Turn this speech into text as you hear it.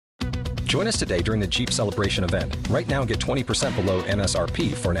Join us today during the Jeep Celebration event. Right now, get 20% below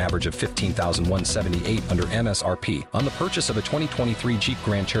MSRP for an average of $15,178 under MSRP on the purchase of a 2023 Jeep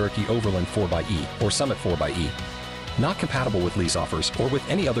Grand Cherokee Overland 4xE or Summit 4xE. Not compatible with lease offers or with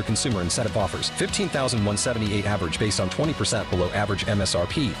any other consumer incentive offers. $15,178 average based on 20% below average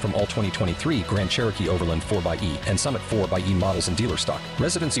MSRP from all 2023 Grand Cherokee Overland 4xE and Summit 4xE models in dealer stock.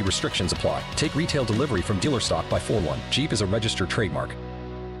 Residency restrictions apply. Take retail delivery from dealer stock by 4/1. Jeep is a registered trademark.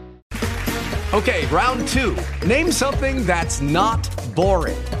 Okay, round two. Name something that's not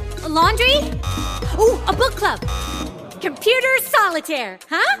boring. A laundry? Ooh, a book club. Computer solitaire,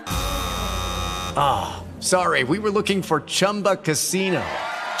 huh? Ah, sorry, we were looking for Chumba Casino.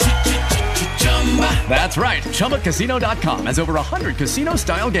 That's right, ChumbaCasino.com has over 100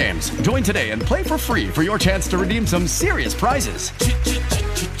 casino-style games. Join today and play for free for your chance to redeem some serious prizes.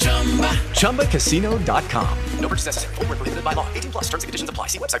 ChumbaCasino.com. No purchase necessary. Void where prohibited by law. 18+ terms and conditions apply.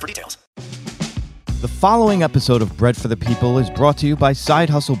 See website for details. The following episode of Bread for the People is brought to you by Side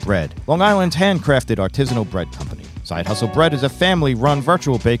Hustle Bread, Long Island's handcrafted artisanal bread company. Side Hustle Bread is a family-run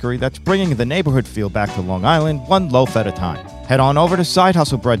virtual bakery that's bringing the neighborhood feel back to Long Island, one loaf at a time. Head on over to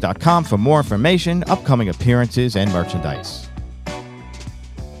sidehustlebread.com for more information, upcoming appearances, and merchandise.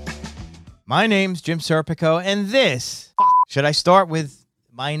 My name's Jim Serpico, and this... Should I start with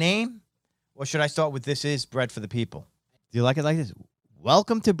my name? Or should I start with This Is Bread for the People? Do you like it like this?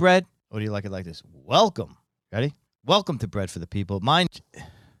 Welcome to Bread. Or do you like it like this? Welcome. Ready? Welcome to Bread for the People. Mine...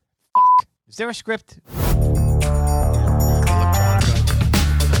 Is there a script?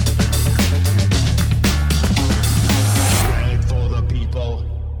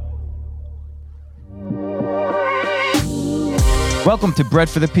 Welcome to Bread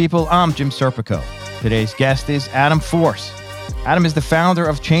for the People. I'm Jim Serpico. Today's guest is Adam Force. Adam is the founder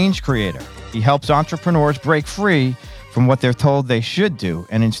of Change Creator. He helps entrepreneurs break free from what they're told they should do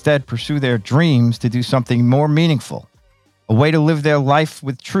and instead pursue their dreams to do something more meaningful. A way to live their life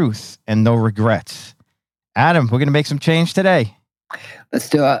with truth and no regrets. Adam, we're going to make some change today. Let's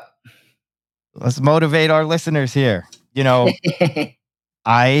do it. Let's motivate our listeners here. You know,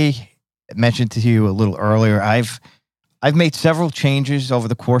 I mentioned to you a little earlier, I've made several changes over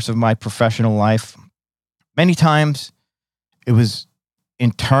the course of my professional life. Many times it was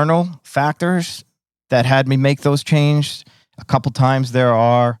internal factors that had me make those changes. A couple times there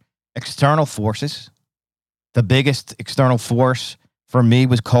are external forces. The biggest external force for me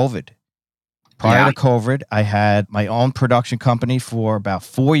was COVID. Prior to COVID, I had my own production company for about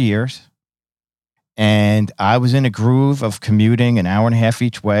 4 years. And I was in a groove of commuting an hour and a half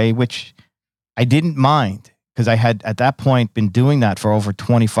each way, which I didn't mind because I had at that point been doing that for over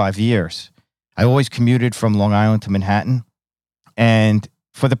 25 years. I always commuted from Long Island to Manhattan. And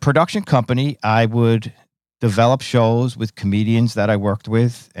for the production company, I would develop shows with comedians that I worked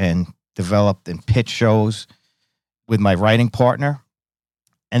with and developed and pitch shows with my writing partner.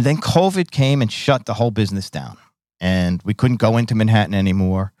 And then COVID came and shut the whole business down. And we couldn't go into Manhattan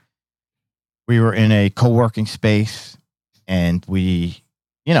anymore. We were in a co-working space and we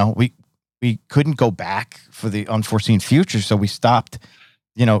couldn't go back for the unforeseen future. So we stopped.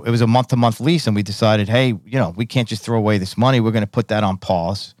 It was a month-to-month lease, and we decided, hey, we can't just throw away this money. We're going to put that on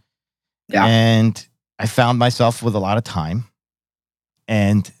pause. Yeah. And I found myself with a lot of time,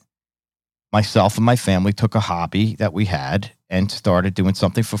 and myself and my family took a hobby that we had and started doing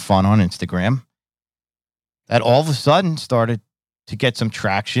something for fun on Instagram that all of a sudden started to get some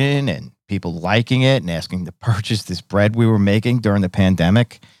traction and people liking it and asking to purchase this bread we were making during the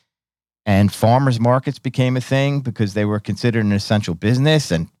pandemic. And farmers markets became a thing because they were considered an essential business.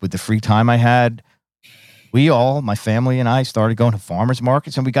 And with the free time I had, my family and I started going to farmers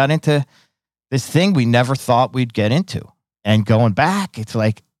markets, and we got into this thing we never thought we'd get into. And going back, it's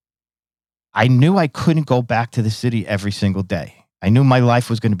like, I knew I couldn't go back to the city every single day. I knew my life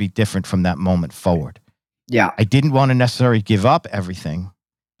was going to be different from that moment forward. Yeah. I didn't want to necessarily give up everything.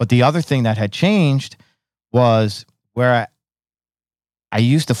 But the other thing that had changed was where I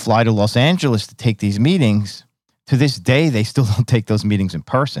used to fly to Los Angeles to take these meetings. To this day, they still don't take those meetings in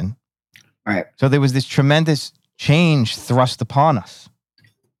person. Right. So there was this tremendous change thrust upon us.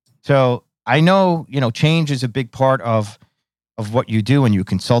 So I know, change is a big part of what you do when you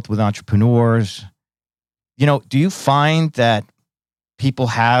consult with entrepreneurs. Do you find that people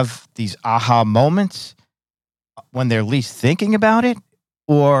have these aha moments when they're least thinking about it?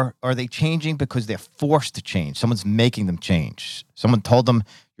 Or are they changing because they're forced to change? Someone's making them change. Someone told them,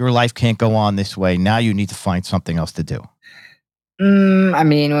 your life can't go on this way. Now you need to find something else to do.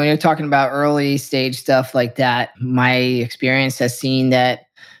 When you're talking about early stage stuff like that, my experience has seen that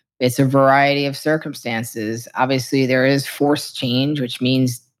it's a variety of circumstances. Obviously, there is forced change, which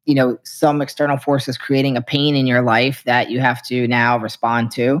means some external force is creating a pain in your life that you have to now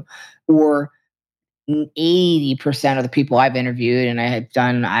respond to, or 80% of the people I've interviewed, and I have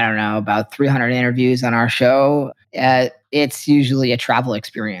done, I don't know, about 300 interviews on our show, it's usually a travel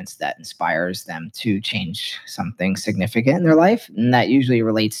experience that inspires them to change something significant in their life. And that usually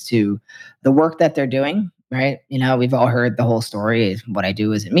relates to the work that they're doing, right? We've all heard the whole story. What I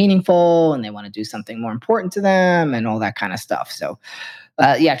do isn't meaningful, and they want to do something more important to them and all that kind of stuff. So,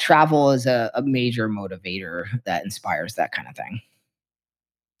 yeah, travel is a major motivator that inspires that kind of thing.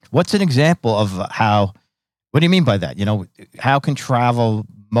 What's an example of what do you mean by that? How can travel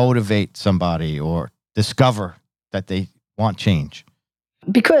motivate somebody or discover that they want change?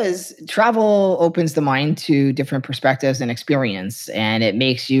 Because travel opens the mind to different perspectives and experience, and it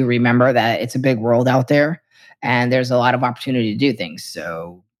makes you remember that it's a big world out there and there's a lot of opportunity to do things.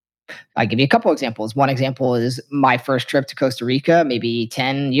 So I'll give you a couple examples. One example is my first trip to Costa Rica, maybe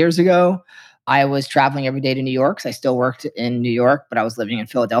 10 years ago. I was traveling every day to New York. So I still worked in New York, but I was living in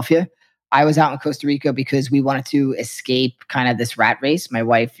Philadelphia. I was out in Costa Rica because we wanted to escape kind of this rat race. My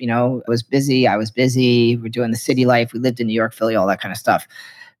wife, was busy. I was busy. We're doing the city life. We lived in New York, Philly, all that kind of stuff.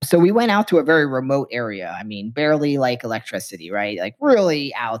 So we went out to a very remote area. I mean, barely like electricity, right? Like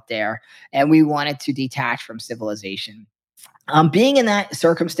really out there. And we wanted to detach from civilization. Being in that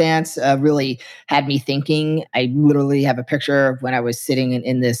circumstance really had me thinking. I literally have a picture of when I was sitting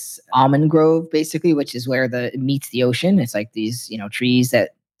in this almond grove, basically, which is where it meets the ocean. It's like these, trees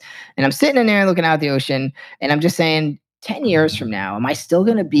and I'm sitting in there looking out at the ocean, and I'm just saying, 10 years from now, am I still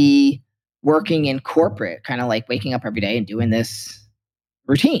going to be working in corporate, kind of like waking up every day and doing this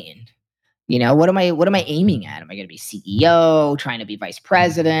routine? What am I aiming at? Am I going to be CEO, trying to be vice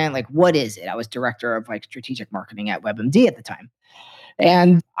president? Like, what is it? I was director of like strategic marketing at WebMD at the time.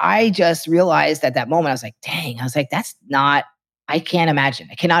 And I just realized at that moment, I was like, dang, I can't imagine.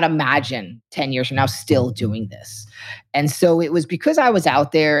 I cannot imagine 10 years from now still doing this. And so it was because I was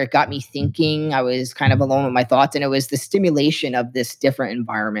out there, it got me thinking. I was kind of alone with my thoughts. And it was the stimulation of this different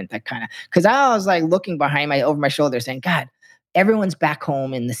environment that because I was like looking over my shoulder saying, God, everyone's back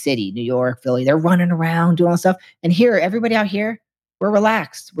home in the city, New York, Philly. They're running around doing all this stuff. And here, everybody out here, we're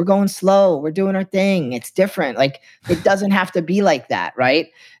relaxed. We're going slow. We're doing our thing. It's different. Like, it doesn't have to be like that, right?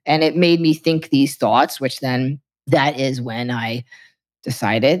 And it made me think these thoughts, which then that is when I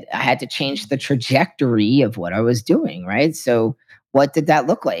decided I had to change the trajectory of what I was doing, right? So what did that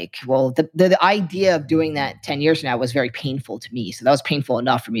look like? Well, the idea of doing that 10 years from now was very painful to me. So that was painful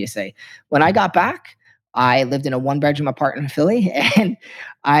enough for me to say, when I got back, I lived in a 1-bedroom apartment in Philly, and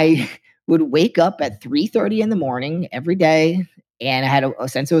I would wake up at 3:30 in the morning every day. And I had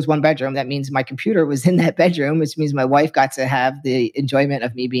since it was 1 bedroom, that means my computer was in that bedroom, which means my wife got to have the enjoyment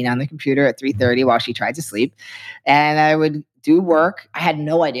of me being on the computer at 3:30 while she tried to sleep. And I would do work. I had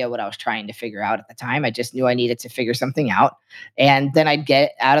no idea what I was trying to figure out at the time. I just knew I needed to figure something out. And then I'd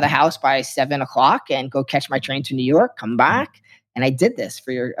get out of the house by 7 o'clock and go catch my train to New York, come back. And I did this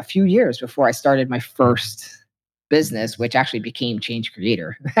for a few years before I started my first business, which actually became Change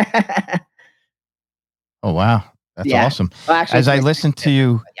Creator. Oh, wow. That's Yeah. awesome. Well, actually, As I listened to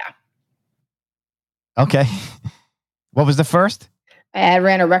you. Yeah. Okay. What was the first? I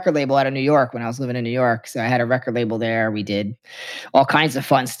ran a record label out of New York when I was living in New York. So I had a record label there. We did all kinds of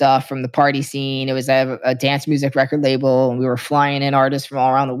fun stuff from the party scene. It was a dance music record label, and we were flying in artists from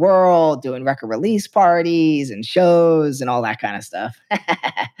all around the world, doing record release parties and shows and all that kind of stuff.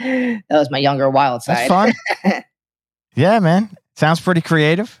 That was my younger wild side. That's fun. Yeah, man. Sounds pretty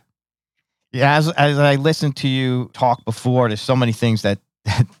creative. Yeah, as I listened to you talk before, there's so many things that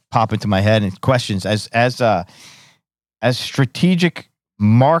pop into my head and questions. As strategic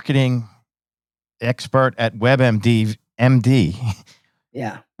marketing expert at WebMD, MD,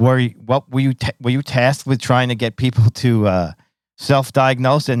 Yeah. were you tasked with trying to get people to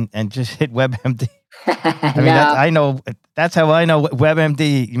self-diagnose and just hit WebMD? I mean, No. I know that's how I know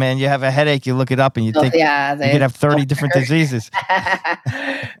WebMD. Man, you have a headache, you look it up, and you think you could have 30 different diseases.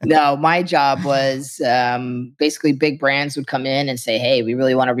 No, my job was basically big brands would come in and say, hey, we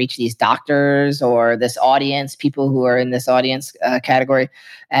really want to reach these doctors or this audience, people who are in this audience category.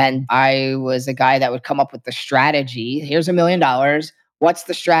 And I was a guy that would come up with the strategy. Here's $1 million. What's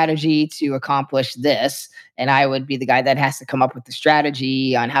the strategy to accomplish this? And I would be the guy that has to come up with the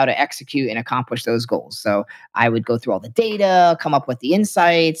strategy on how to execute and accomplish those goals. So I would go through all the data, come up with the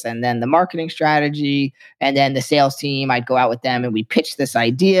insights, and then the marketing strategy. And then the sales team, I'd go out with them and we pitch this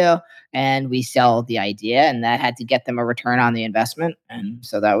idea and we sell the idea. And that had to get them a return on the investment. And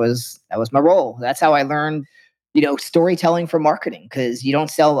so that was my role. That's how I learned, storytelling for marketing, because you don't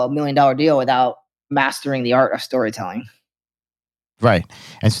sell $1 million deal without mastering the art of storytelling. Right.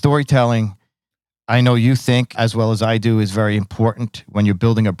 And storytelling, I know you think as well as I do, is very important when you're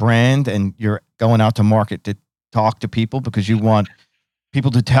building a brand and you're going out to market to talk to people because you want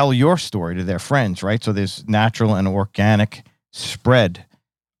people to tell your story to their friends, right? So there's natural and organic spread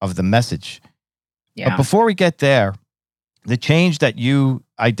of the message. Yeah. But before we get there, the change that you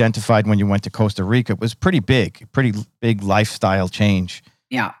identified when you went to Costa Rica was pretty big lifestyle change.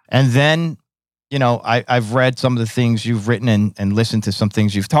 Yeah. And then, I've read some of the things you've written and listened to some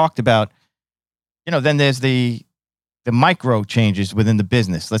things you've talked about. Then there's the micro changes within the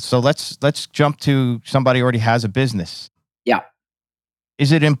business. Let's jump to somebody who already has a business. Yeah.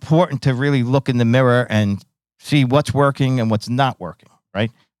 Is it important to really look in the mirror and see what's working and what's not working,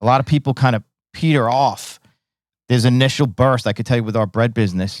 right? A lot of people kind of peter off. There's initial burst. I could tell you with our bread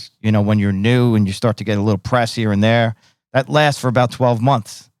business, when you're new and you start to get a little press here and there, that lasts for about 12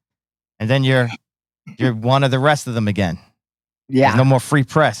 months. And then you're one of the rest of them again. Yeah. There's no more free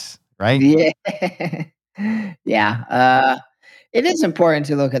press, right? Yeah. Yeah. It is important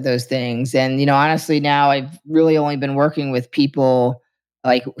to look at those things. And, honestly, now I've really only been working with people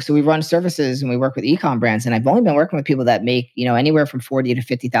so we run services and we work with e-com brands. And I've only been working with people that make, anywhere from 40 to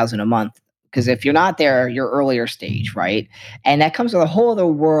 50,000 a month. Because if you're not there, you're earlier stage, right? And that comes with a whole other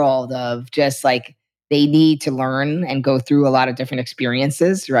world of just like they need to learn and go through a lot of different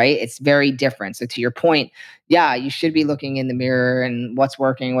experiences, right? It's very different. So to your point, yeah, you should be looking in the mirror and what's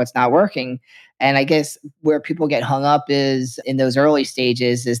working, what's not working. And I guess where people get hung up is in those early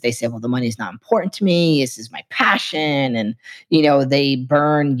stages is they say, well, the money's not important to me. This is my passion. And, they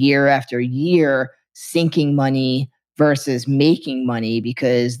burn year after year sinking money versus making money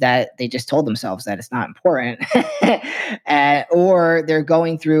because that they just told themselves that it's not important. Or they're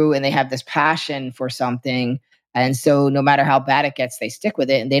going through and they have this passion for something. And so no matter how bad it gets, they stick with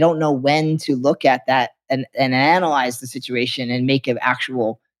it and they don't know when to look at that and analyze the situation and make an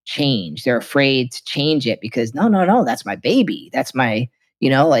actual change. They're afraid to change it because no, that's my baby. That's my,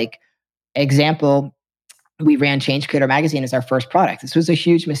 example. We ran Change Creator Magazine as our first product. This was a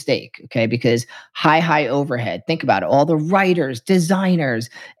huge mistake, okay? Because high overhead. Think about it. All the writers,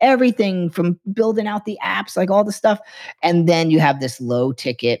 designers, everything from building out the apps, like all the stuff. And then you have this low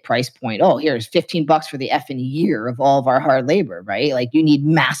ticket price point. Oh, here's $15 for the effing year of all of our hard labor, right? Like you need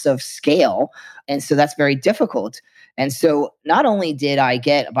massive scale. And so that's very difficult. And so not only did I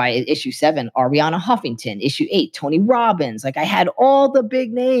get by issue 7, Ariana Huffington, issue 8, Tony Robbins, like I had all the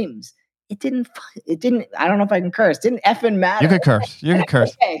big names. It didn't, I don't know if I can curse. Didn't effing matter. You could curse.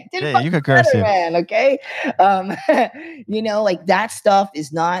 Okay. Yeah, you could curse. Man, okay. Like that stuff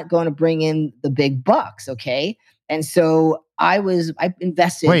is not going to bring in the big bucks. Okay. And so I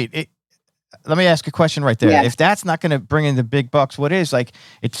invested. Wait, let me ask a question right there. Yeah. If that's not going to bring in the big bucks, what is? Like,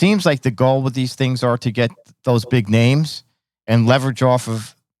 it seems like the goal with these things are to get those big names and leverage off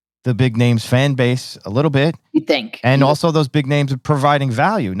of the big names fan base a little bit. You think. And also those big names are providing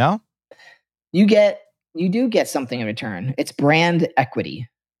value, no? You do get something in return. It's brand equity.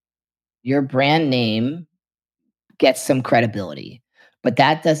 Your brand name gets some credibility, but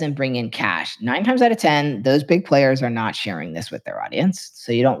that doesn't bring in cash. 9 times out of 10, those big players are not sharing this with their audience.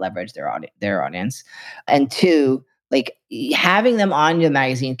 So you don't leverage their audience. And 2, like having them on your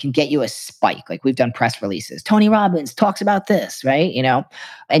magazine can get you a spike. Like we've done press releases. Tony Robbins talks about this, right?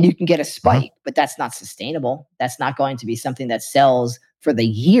 And you can get a spike, but that's not sustainable. That's not going to be something that sells for the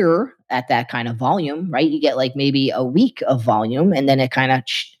year at that kind of volume, right? You get like maybe a week of volume and then it kind of,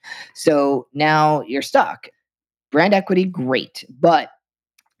 so now you're stuck. Brand equity, great. But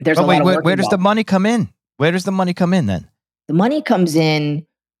there's a lot of work where does the money come in? Where does the money come in then? The money comes in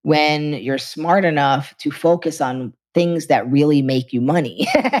when you're smart enough to focus on things that really make you money.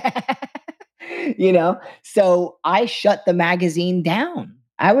 So I shut the magazine down.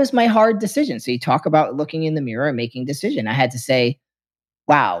 I was my hard decision. So you talk about looking in the mirror and making decision. I had to say,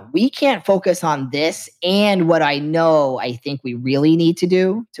 wow, we can't focus on this and what I think we really need to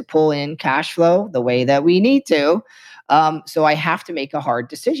do to pull in cash flow the way that we need to. So I have to make a hard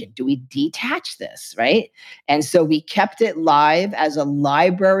decision. Do we detach this, right? And so we kept it live as a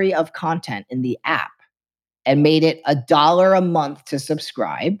library of content in the app and made it $1 a month to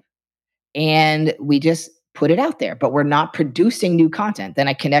subscribe. And we just put it out there, but we're not producing new content. Then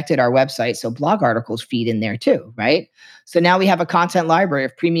I connected our website, so blog articles feed in there too, right? So now we have a content library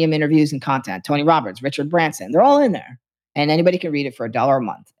of premium interviews and content. Tony Robbins, Richard Branson, they're all in there. and anybody can read it for $1 a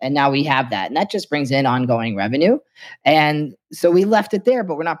month. And now we have that. And that just brings in ongoing revenue. And so we left it there,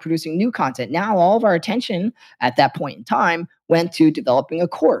 but we're not producing new content. Now all of our attention at that point in time went to developing a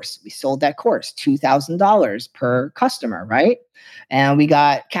course. We sold that course, $2,000 per customer, right? And we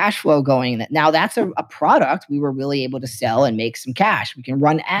got cash flow going. Now that's a product we were really able to sell and make some cash. We can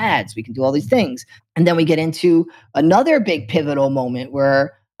run ads. We can do all these things. And then we get into another big pivotal moment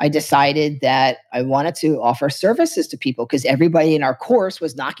where I decided that I wanted to offer services to people because everybody in our course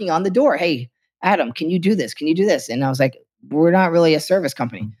was knocking on the door. Hey, Adam, can you do this? Can you do this? And I was like, we're not really a service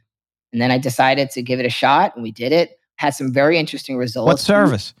company. And then I decided to give it a shot, and we did it. Had some very interesting results. What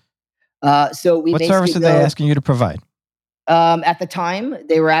service? What service are they asking you to provide? At the time,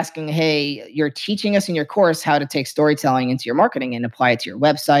 they were asking, hey, you're teaching us in your course how to take storytelling into your marketing and apply it to your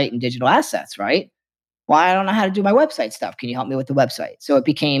website and digital assets, right? Well, I don't know how to do my website stuff. Can you help me with the website? So it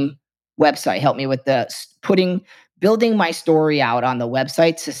became website. Help me with building my story out on the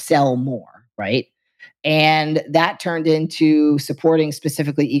website to sell more, right? And that turned into supporting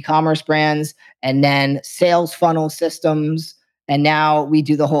specifically e-commerce brands and then sales funnel systems. And now we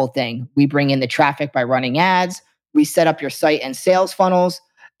do the whole thing. We bring in the traffic by running ads. We set up your site and sales funnels.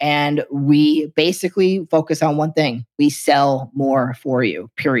 And we basically focus on one thing. We sell more for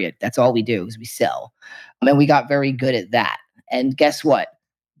you, period. That's all we do is we sell. And we got very good at that. And guess what?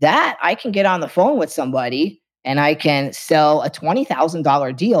 That I can get on the phone with somebody and I can sell a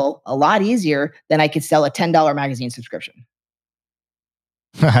 $20,000 deal a lot easier than I could sell a $10 magazine subscription.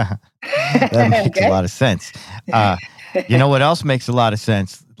 That makes a lot of sense. You know what else makes a lot of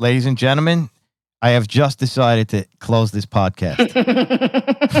sense? Ladies and gentlemen, I have just decided to close this podcast.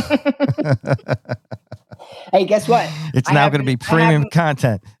 Hey, guess what? It's now going to be premium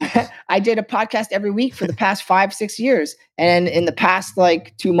content. I did a podcast every week for the past 5-6 years. And in the past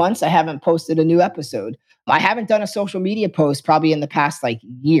 2 months, I haven't posted a new episode. I haven't done a social media post probably in the past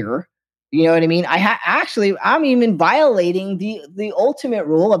year. You know what I mean? I'm even violating the ultimate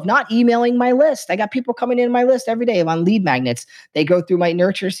rule of not emailing my list. I got people coming in my list every day. I'm on lead magnets. They go through my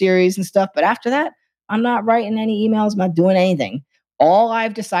nurture series and stuff. But after that, I'm not writing any emails. I'm not doing anything. All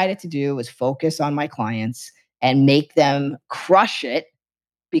I've decided to do is focus on my clients and make them crush it,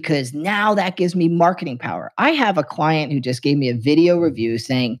 because now that gives me marketing power. I have a client who just gave me a video review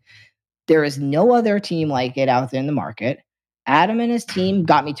saying, there is no other team like it out there in the market. Adam and his team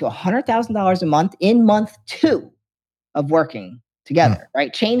got me to $100,000 a month in month 2 of working together,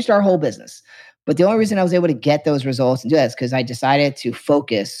 right? Changed our whole business. But the only reason I was able to get those results and do that is because I decided to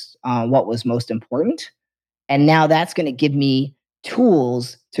focus on what was most important. And now that's going to give me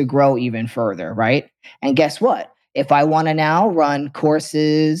tools to grow even further, right? And guess what? If I want to now run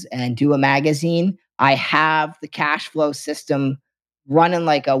courses and do a magazine, I have the cash flow system running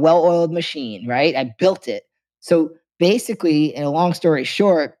like a well-oiled machine, right? I built it. So basically, in a long story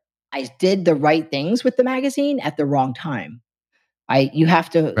short, I did the right things with the magazine at the wrong time. You have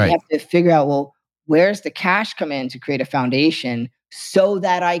to figure out, well, where's the cash come in to create a foundation so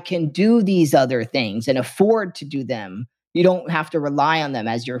that I can do these other things and afford to do them. You don't have to rely on them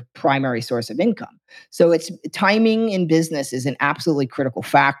as your primary source of income. So it's timing in business is an absolutely critical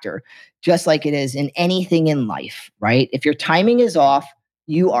factor, just like it is in anything in life, right? If your timing is off,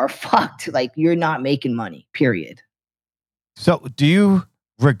 you are fucked. You're not making money, period. So do you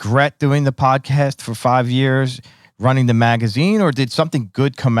regret doing the podcast for 5 years, running the magazine, or did something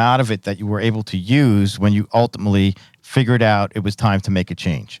good come out of it that you were able to use when you ultimately figured out it was time to make a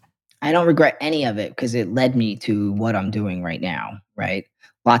change? I don't regret any of it because it led me to what I'm doing right now, right?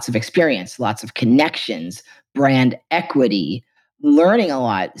 Lots of experience, lots of connections, brand equity, learning a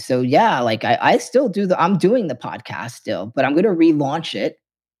lot. So yeah, I still I'm doing the podcast still, but I'm going to relaunch it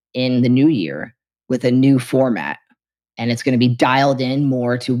in the new year with a new format. And it's going to be dialed in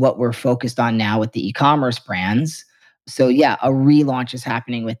more to what we're focused on now with the e-commerce brands. So yeah, a relaunch is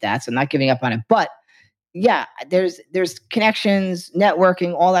happening with that. So I'm not giving up on it, but yeah, there's connections,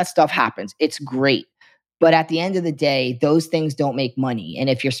 networking, all that stuff happens. It's great. But at the end of the day, those things don't make money. And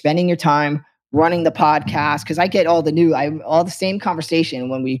if you're spending your time running the podcast, because I get all the same conversation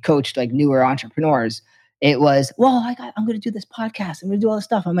when we coached newer entrepreneurs, it was, well, I'm going to do this podcast. I'm going to do all this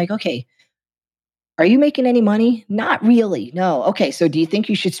stuff. I'm like, okay, are you making any money? Not really. No. Okay. So do you think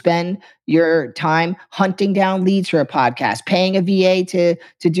you should spend your time hunting down leads for a podcast, paying a VA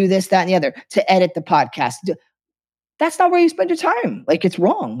to do this, that, and the other, to edit the podcast? That's not where you spend your time. It's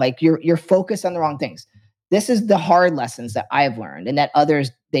wrong. You're focused on the wrong things. This is the hard lessons that I've learned, and that others,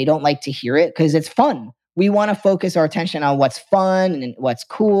 they don't like to hear it because it's fun. We want to focus our attention on what's fun and what's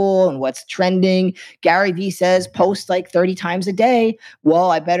cool and what's trending. Gary Vee says post 30 times a day.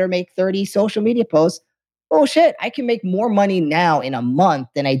 Well, I better make 30 social media posts. oh shit, I can make more money now in a month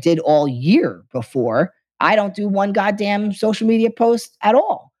than I did all year before. I don't do one goddamn social media post at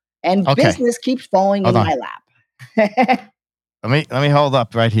all. And Okay. business keeps falling Hold in on. my lap. Let me hold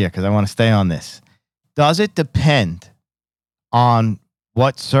up right here because I want to stay on this. Does it depend on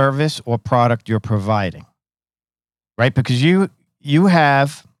what service or product you're providing? Right? Because you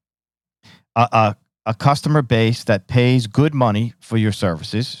have a customer base that pays good money for your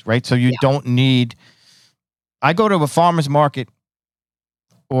services, right? So you don't need. I go to a farmer's market,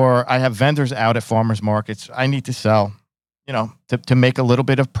 or I have vendors out at farmers markets. I need to sell, to make a little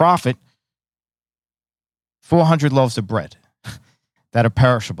bit of profit. 400 loaves of bread that are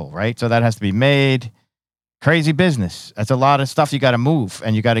perishable, right? So that has to be made. Crazy business. That's a lot of stuff you got to move,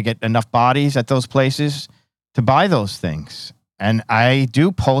 and you got to get enough bodies at those places to buy those things. And I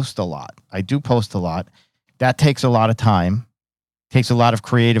do post a lot. That takes a lot of time, takes a lot of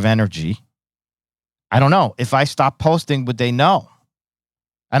creative energy. I don't know. If I stop posting, would they know?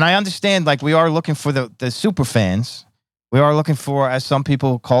 And I understand, like, we are looking for the super fans. We are looking for, as some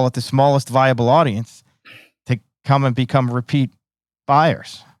people call it, the smallest viable audience to come and become repeat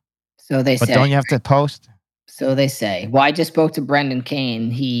buyers. So they say. But don't you have to post? So they say. Well, I just spoke to Brendan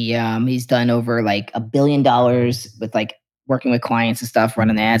Kane. He's done over like $1 billion with like working with clients and stuff,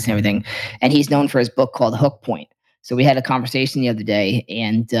 running ads and everything. And he's known for his book called Hook Point. So we had a conversation the other day,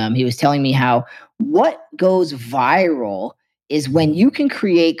 and he was telling me how what goes viral is when you can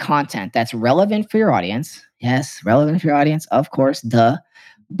create content that's relevant for your audience. Yes, relevant for your audience, of course, duh.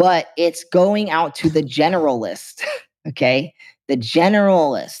 But it's going out to the generalist, okay? The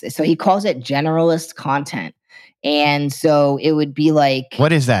generalist. So he calls it generalist content. And so it would be like...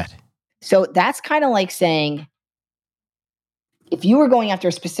 What is that? So that's kind of like saying, if you were going after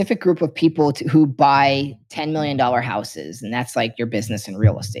a specific group of people who buy $10 million houses, and that's like your business in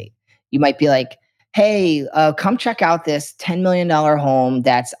real estate, you might be like, hey, come check out this $10 million home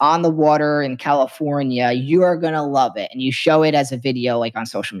that's on the water in California. You are going to love it. And you show it as a video, like on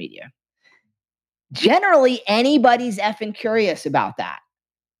social media. Generally, anybody's effing curious about that.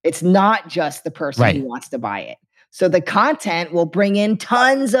 It's not just the person who wants to buy it. So the content will bring in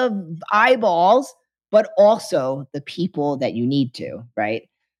tons of eyeballs, but also the people that you need to, right?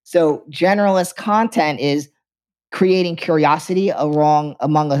 So generalist content is creating curiosity among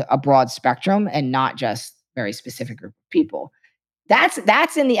a broad spectrum and not just very specific group of people.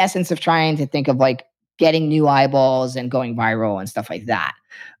 That's in the essence of trying to think of like getting new eyeballs and going viral and stuff like that.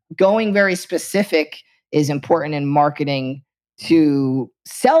 Going very specific is important in marketing to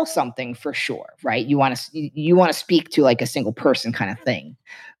sell something for sure, right? You want to speak to like a single person kind of thing.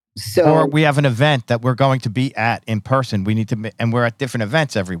 So, or we have an event that we're going to be at in person. We need to, and we're at different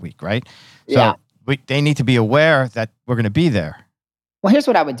events every week, right? So they need to be aware that we're going to be there. Well, here's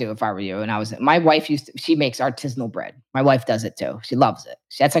what I would do if I were you. And my wife she makes artisanal bread. My wife does it too. She loves it.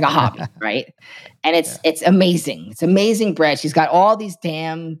 That's like a hobby, right? And it's amazing. It's amazing bread. She's got all these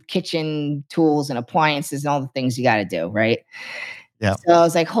damn kitchen tools and appliances and all the things you got to do, right? Yeah. So I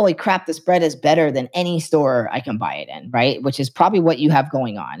was like, holy crap, this bread is better than any store I can buy it in, right? Which is probably what you have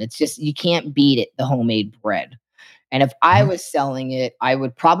going on. It's just, you can't beat it, the homemade bread. And if I was selling it, I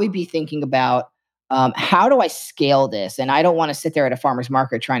would probably be thinking about, how do I scale this? And I don't want to sit there at a farmer's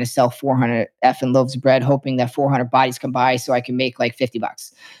market trying to sell 400 effing loaves of bread, hoping that 400 bodies come by so I can make like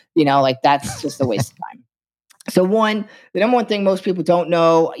 $50. Like that's just a waste of time. So the number one thing most people don't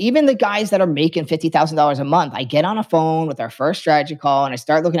know, even the guys that are making $50,000 a month, I get on a phone with our first strategy call and I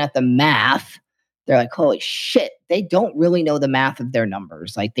start looking at the math. They're like, holy shit, they don't really know the math of their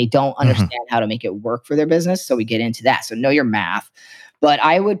numbers. Like they don't understand how to make it work for their business. So we get into that. So know your math. But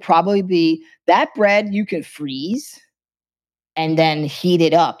I would probably be that bread you can freeze and then heat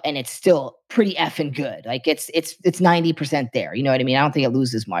it up and it's still pretty effing good. Like it's 90% there. You know what I mean? I don't think it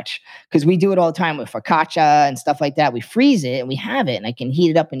loses much because we do it all the time with focaccia and stuff like that. We freeze it and we have it and I can heat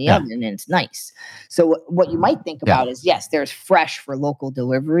it up in the oven and it's nice. So what you might think about is, yes, there's fresh for local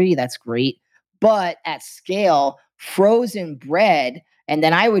delivery. That's great. But at scale, frozen bread, and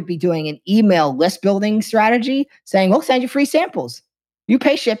then I would be doing an email list building strategy saying, we'll send you free samples. You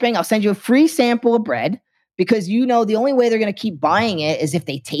pay shipping. I'll send you a free sample of bread because the only way they're going to keep buying it is if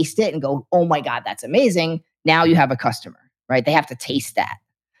they taste it and go, oh my God, that's amazing. Now you have a customer, right? They have to taste that.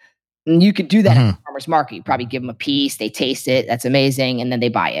 And you could do that at the farmer's market. You probably give them a piece, they taste it, that's amazing, and then they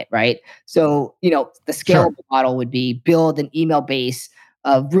buy it, right? So, the scalable model would be build an email base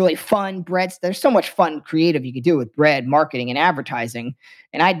of really fun breads. There's so much fun creative you could do with bread, marketing, and advertising.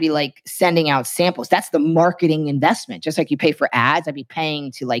 And I'd be like sending out samples. That's the marketing investment. Just like you pay for ads, I'd be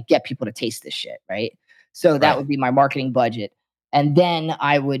paying to like get people to taste this shit, right? So that would be my marketing budget. And then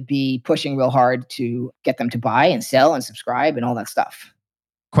I would be pushing real hard to get them to buy and sell and subscribe and all that stuff.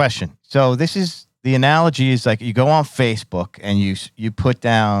 Question. So this is the analogy is like you go on Facebook and you put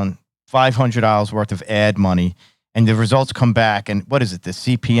down $500 worth of ad money and the results come back. And what is it? The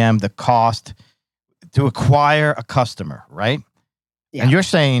CPM, the cost to acquire a customer, right? Yeah. And you're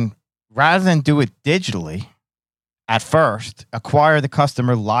saying rather than do it digitally at first, acquire the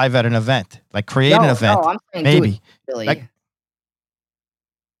customer live at an event, like create an event. No, I'm saying maybe. Do it digitally.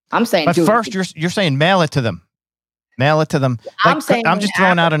 I'm saying, but first you're saying mail it to them. Mail it to them. I'm just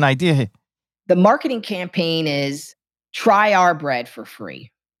throwing out an idea here. The marketing campaign is try our bread for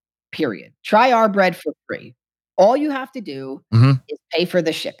free. Period. Try our bread for free. All you have to do is pay for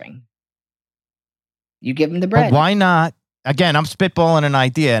the shipping. You give them the bread. But why not? Again, I'm spitballing an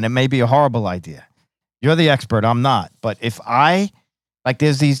idea, and it may be a horrible idea. You're the expert. I'm not. But if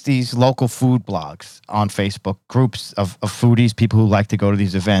there's these local food blogs on Facebook, groups of foodies, people who like to go to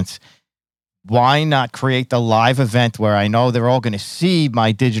these events. Why not create the live event where I know they're all going to see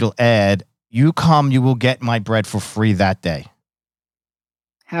my digital ad? You come, you will get my bread for free that day.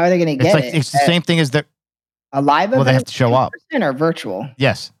 How are they going to get it? It's the same thing as a live event. Well, they have to show up. Or virtual?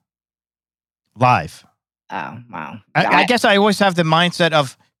 Yes. Live. Oh, wow. I guess I always have the mindset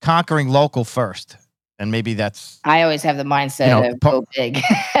of conquering local first. And maybe I always have the mindset of go big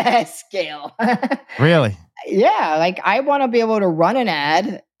scale. Really? Yeah. Like I want to be able to run an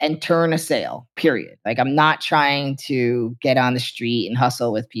ad and turn a sale, period. Like I'm not trying to get on the street and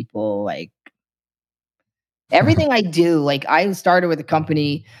hustle with people. Like everything I do, like I started with a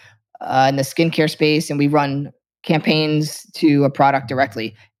company in the skincare space and we run campaigns to a product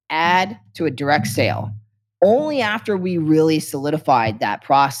directly, ad to a direct sale. Only after we really solidified that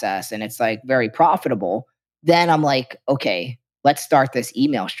process and it's like very profitable, then I'm like, okay, let's start this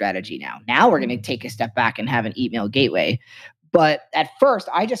email strategy now. Now we're going to take a step back and have an email gateway. But at first,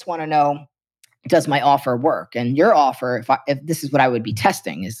 I just want to know, does my offer work? And your offer, if this is what I would be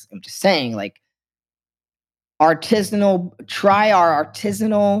testing, is I'm just saying like try our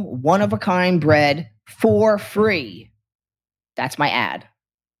artisanal one-of-a-kind bread for free. That's my ad.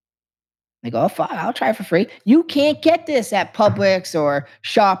 They go, oh, fine, I'll try it for free. You can't get this at Publix or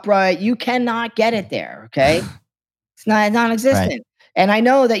ShopRite. You cannot get it there, okay? It's non-existent. Right. And I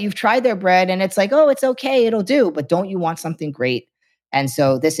know that you've tried their bread and it's like, oh, it's okay, it'll do. But don't you want something great? And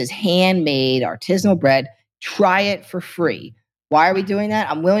so this is handmade artisanal bread. Try it for free. Why are we doing that?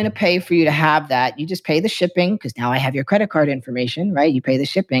 I'm willing to pay for you to have that. You just pay the shipping because now I have your credit card information, right? You pay the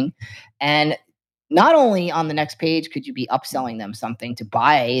shipping. And not only on the next page could you be upselling them something to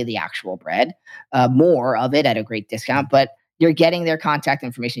buy the actual bread, more of it at a great discount, but you're getting their contact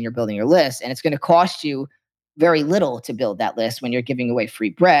information, you're building your list, and it's going to cost you very little to build that list when you're giving away free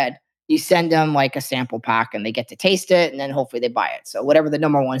bread. You send them like a sample pack and they get to taste it, and then hopefully they buy it. So whatever the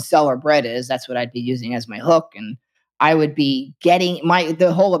number one seller bread is, that's what I'd be using as my hook. And I would be getting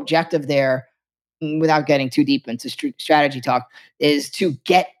the whole objective there, without getting too deep into strategy talk, is to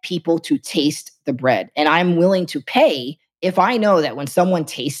get people to taste the bread. And I'm willing to pay if I know that when someone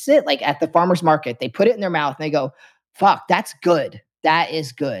tastes it, like at the farmer's market, they put it in their mouth and they go, fuck, that's good. That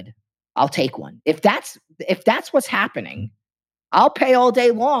is good. I'll take one. If that's what's happening, I'll pay all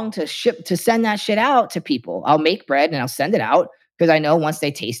day long to send that shit out to people. I'll make bread and I'll send it out because I know once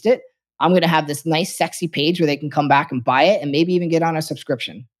they taste it, I'm going to have this nice, sexy page where they can come back and buy it and maybe even get on a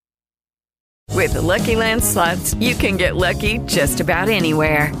subscription. With the Lucky Land Slots, you can get lucky just about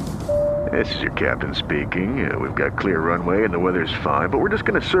anywhere. This is your captain speaking. We've got clear runway and the weather's fine, but we're just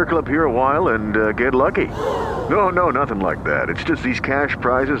going to circle up here a while and get lucky. No, nothing like that. It's just these cash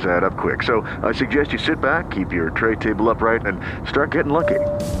prizes add up quick. So I suggest you sit back, keep your tray table upright, and start getting lucky.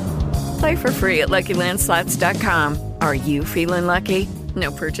 Play for free at LuckyLandSlots.com. Are you feeling lucky?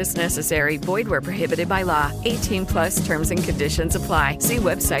 No purchase necessary. Void where prohibited by law. 18+ terms and conditions apply. See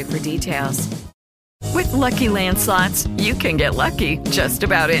website for details. With Lucky Land Slots, you can get lucky just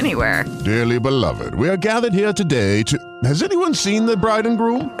about anywhere. Dearly beloved, we are gathered here today to... Has anyone seen the bride and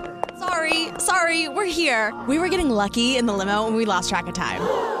groom? Sorry, we're here. We were getting lucky in the limo and we lost track of time.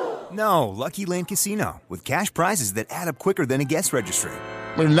 No, Lucky Land Casino, with cash prizes that add up quicker than a guest registry.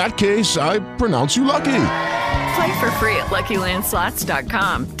 In that case, I pronounce you lucky. Play for free at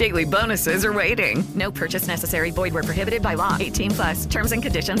LuckyLandSlots.com. Daily bonuses are waiting. No purchase necessary. Void where prohibited by law. 18+. Terms and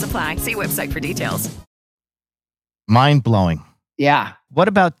conditions apply. See website for details. Mind-blowing. Yeah. What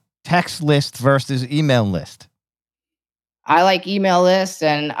about text list versus email list? I like email lists,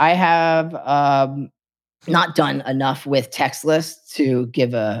 and I have not done enough with text lists to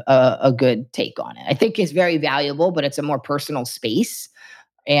give a good take on it. I think it's very valuable, but it's a more personal space.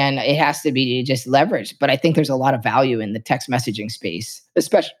 and it has to be just leveraged. But I think there's a lot of value in the text messaging space,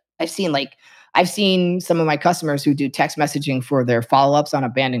 especially I've seen some of my customers who do text messaging for their follow-ups on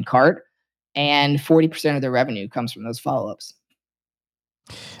abandoned cart, and 40% of their revenue comes from those follow-ups.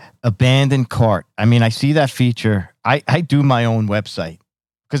 Abandoned cart. I mean, I see that feature. I do my own website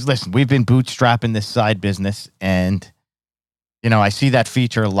because listen, we've been bootstrapping this side business, and I see that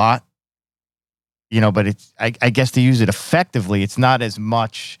feature a lot. But it's I guess to use it effectively, it's not as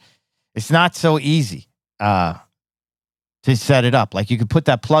much. It's not so easy to set it up. Like you could put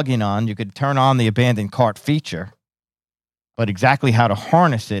that plugin on, you could turn on the abandoned cart feature, but exactly how to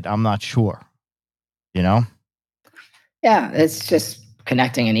harness it, I'm not sure. Yeah, it's just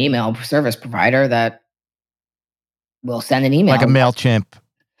connecting an email service provider that will send an email. Like a MailChimp.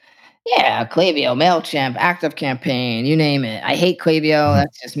 Yeah, Klaviyo, MailChimp, ActiveCampaign, you name it. I hate Klaviyo.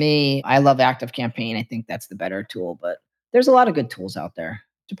 That's just me. I love ActiveCampaign. I think that's the better tool, but there's a lot of good tools out there.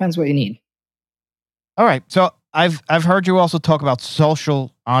 Depends what you need. All right. So I've heard you also talk about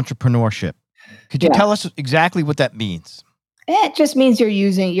social entrepreneurship. Could you tell us exactly what that means? It just means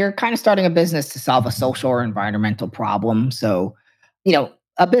you're kind of starting a business to solve a social or environmental problem. So,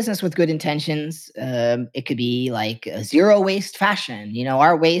 a business with good intentions. It could be like a zero waste fashion.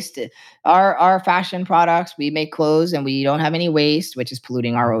 Our fashion products, we make clothes and we don't have any waste, which is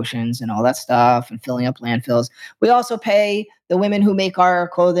polluting our oceans and all that stuff and filling up landfills. We also pay the women who make our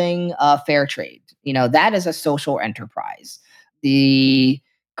clothing fair trade. That is a social enterprise. The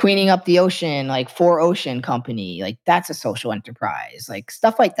cleaning up the ocean, like For Ocean Company, like that's a social enterprise, like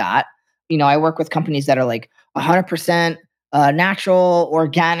stuff like that. I work with companies that are like 100% natural,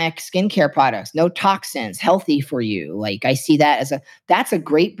 organic skincare products, no toxins, healthy for you. Like I see that that's a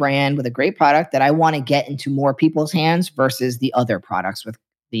great brand with a great product that I want to get into more people's hands versus the other products with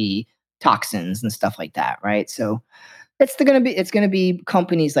the toxins and stuff like that, right? So it's going to be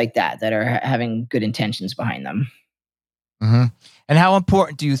companies like that are having good intentions behind them. Mm-hmm. And how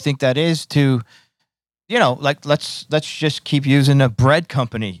important do you think that is to, like let's just keep using a bread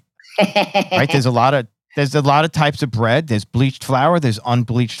company, right? There's a lot of types of bread. There's bleached flour. There's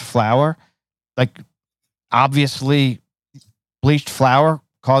unbleached flour. Like obviously, bleached flour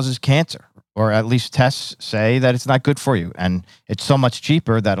causes cancer, or at least tests say that it's not good for you. And it's so much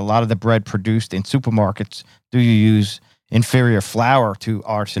cheaper that a lot of the bread produced in supermarkets do you use inferior flour to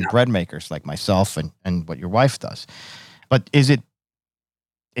artisan bread makers like myself and what your wife does. But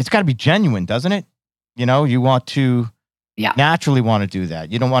it's got to be genuine, doesn't it? You want to naturally want to do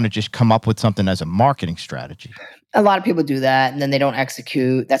that. You don't want to just come up with something as a marketing strategy. A lot of people do that and then they don't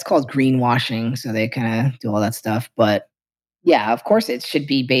execute. That's called greenwashing. So they kind of do all that stuff. But yeah, of course it should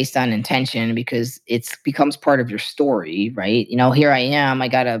be based on intention because it becomes part of your story, right? Here I am. I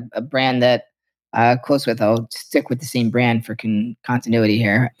got a brand that close with. I'll stick with the same brand for continuity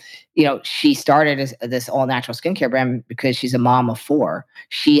here. She started as this all natural skincare brand because she's a mom of 4.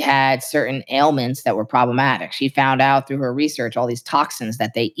 She had certain ailments that were problematic. She found out through her research all these toxins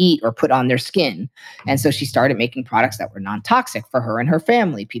that they eat or put on their skin. And so she started making products that were non-toxic for her and her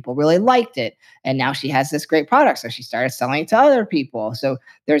family. People really liked it. And now she has this great product. So she started selling it to other people. So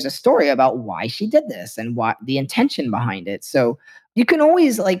there's a story about why she did this and what the intention behind it. So you can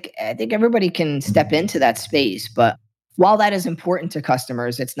always I think everybody can step into that space, but while that is important to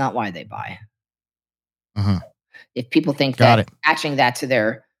customers, it's not why they buy. Mm-hmm. If people think attaching that to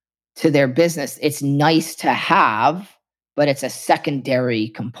their business, it's nice to have, but it's a secondary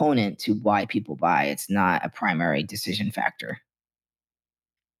component to why people buy. It's not a primary decision factor.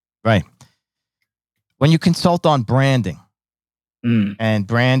 Right. When you consult on branding, and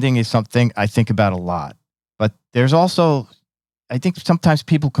branding is something I think about a lot, but there's also, I think sometimes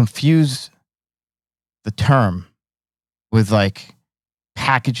people confuse the term with like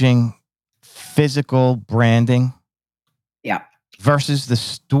packaging, physical branding, versus the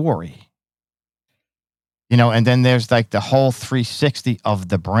story. And then there's like the whole 360 of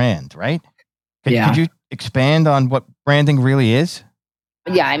the brand, right? Could you expand on what branding really is?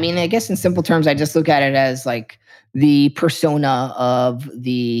 Yeah, I mean, I guess in simple terms, I just look at it as like the persona of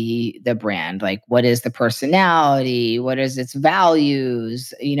the brand. Like, what is the personality? What is its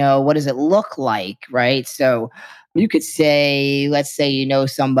values? What does it look like? Right. So you could say, let's say,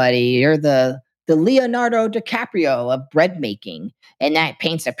 somebody, you're the Leonardo DiCaprio of bread making. And that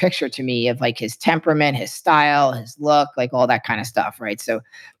paints a picture to me of like his temperament, his style, his look, like all that kind of stuff. Right. So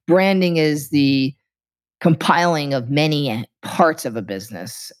branding is the compiling of many parts of a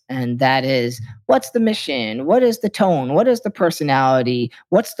business. And that is, what's the mission? What is the tone? What is the personality?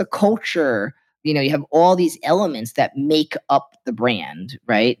 What's the culture? You have all these elements that make up the brand,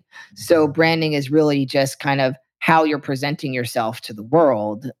 right? So branding is really just kind of how you're presenting yourself to the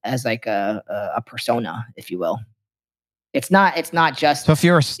world as like a persona, if you will. It's not just So if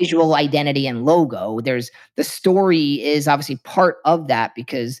you're a visual identity and logo. There's the story is obviously part of that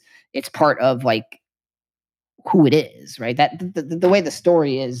because it's part of like who it is, right? That the way the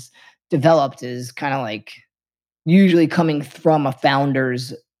story is developed is kind of like usually coming from a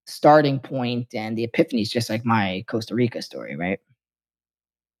founder's starting point, and the epiphany is just like my Costa Rica story, right?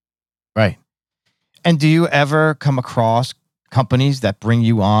 right. And do you ever come across companies that bring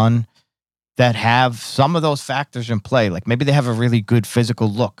you on that have some of those factors in play? Like maybe they have a really good physical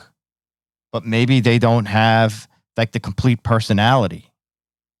look, but maybe they don't have like the complete personality.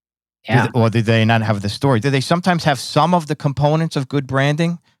 Yeah. Or do they not have the story? Do they sometimes have some of the components of good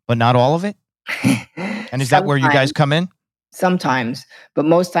branding, but not all of it? And is that where you guys Sometimes, come in? sometimes, but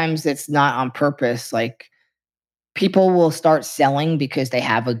most times it's not on purpose. Like people will start selling because they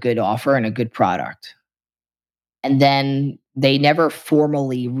have a good offer and a good product. And then they never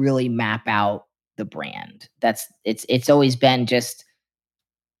formally really map out the brand. It's always been just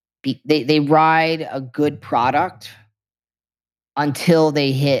they ride a good product until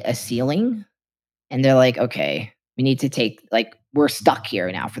they hit a ceiling and they're like, okay, we need to take like we're stuck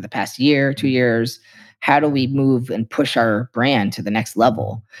here now for the past year, 2 years. How do we move and push our brand to the next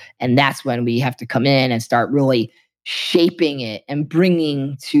level? And that's when we have to come in and start really shaping it and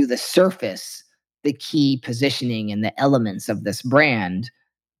bringing to the surface the key positioning and the elements of this brand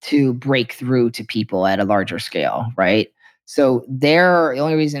to break through to people at a larger scale, right? So they're the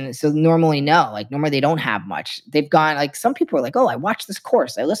only reason. So normally, no, like normally they don't have much. They've gone like some people are like, oh, I watched this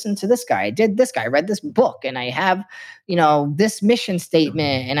course, I listened to this guy, I did this guy, I read this book, and I have, this mission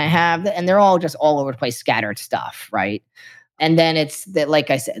statement, and I have, and they're all just all over the place, scattered stuff, right? And then it's that, like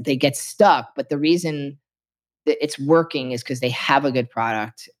I said, they get stuck. But the reason that it's working is because they have a good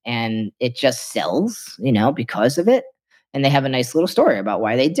product and it just sells, because of it. And they have a nice little story about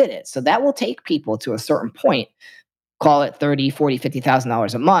why they did it. So that will take people to a certain point, call it 30, 40,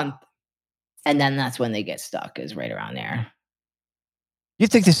 $50,000 a month. And then that's when they get stuck, is right around there. You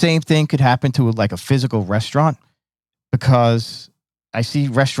think the same thing could happen to like a physical restaurant? Because I see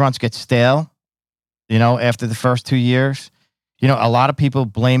restaurants get stale, after the first 2 years. A lot of people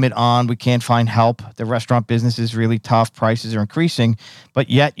blame it on we can't find help. The restaurant business is really tough. Prices are increasing. But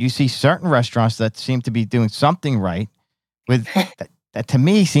yet you see certain restaurants that seem to be doing something right with that to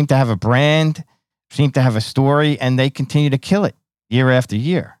me seem to have a brand, seem to have a story, and they continue to kill it year after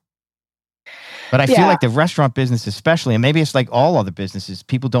year. But I feel Yeah. like the restaurant business especially, and maybe it's like all other businesses,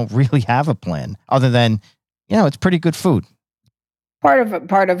 people don't really have a plan other than, it's pretty good food.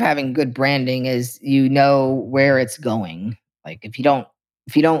 Part of having good branding is where it's going. Like if you don't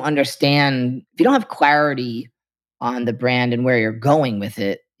understand, if you don't have clarity on the brand and where you're going with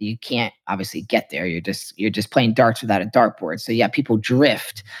it, you can't obviously get there. You're just playing darts without a dartboard. So yeah, people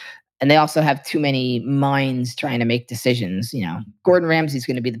drift. And they also have too many minds trying to make decisions. Gordon Ramsay's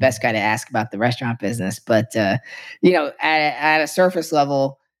going to be the best guy to ask about the restaurant business, but at a surface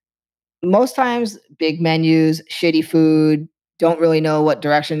level, most times big menus, shitty food, don't really know what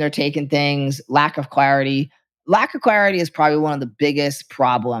direction they're taking things, lack of clarity. Lack of clarity is probably one of the biggest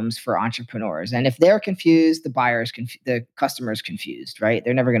problems for entrepreneurs. And if they're confused, the customer is confused, right?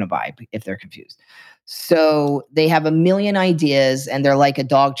 They're never going to buy if they're confused. So they have a million ideas and they're like a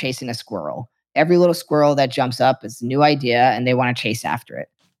dog chasing a squirrel. Every little squirrel that jumps up is a new idea and they want to chase after it.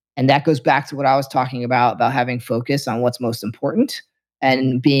 And that goes back to what I was talking about having focus on what's most important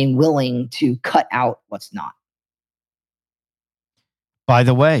and being willing to cut out what's not. By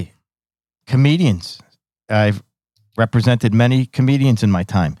the way, comedians, I've represented many comedians in my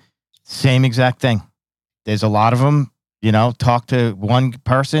time. Same exact thing. There's a lot of them, talk to one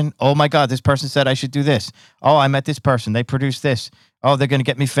person. Oh my God, this person said I should do this. Oh, I met this person. They produced this. Oh, they're going to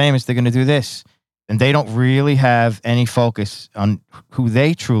get me famous. They're going to do this. And they don't really have any focus on who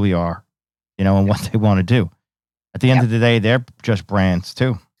they truly are, and what they want to do. At the end of the day, they're just brands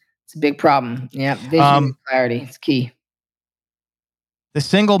too. It's a big problem. Yeah. Vision and clarity. It's key. The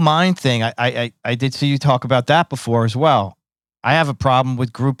single mind thing, I did see you talk about that before as well. I have a problem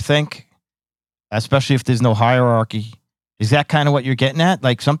with groupthink, especially if there's no hierarchy. Is that kind of what you're getting at?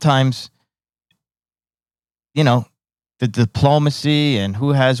 Like sometimes, the diplomacy and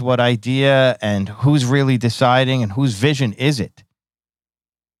who has what idea and who's really deciding and whose vision is it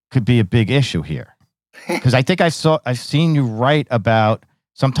could be a big issue here. Because I think I've seen you write about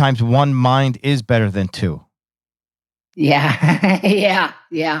sometimes one mind is better than two. Yeah.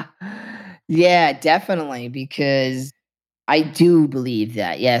 Yeah, definitely. Because I do believe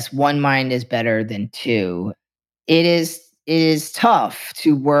that, yes, one mind is better than two. It is tough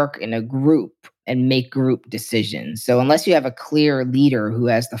to work in a group and make group decisions. So unless you have a clear leader who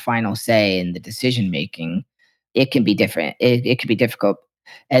has the final say in the decision making, it can be different. It can be difficult.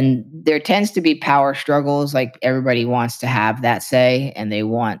 And there tends to be power struggles. Like everybody wants to have that say and they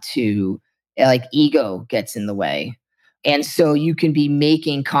want to, like ego gets in the way. And so you can be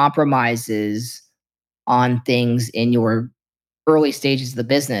making compromises on things in your early stages of the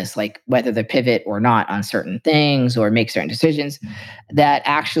business, like whether to pivot or not on certain things or make certain decisions that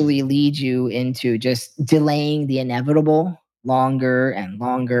actually lead you into just delaying the inevitable longer and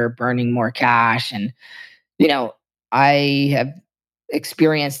longer, burning more cash. And, you know, I have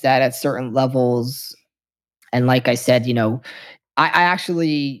experienced that at certain levels. And like I said, I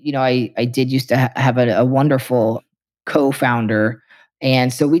actually, I did used to have a wonderful co-founder.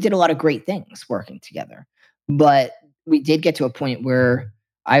 And so we did a lot of great things working together. But we did get to a point where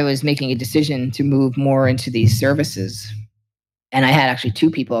I was making a decision to move more into these services. And I had actually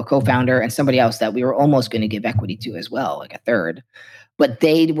two people, a co-founder and somebody else that we were almost going to give equity to as well, like a third. But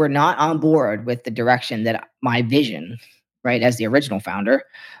they were not on board with the direction that my vision, right, as the original founder,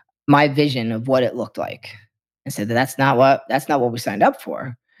 my vision of what it looked like. And said that's not what we signed up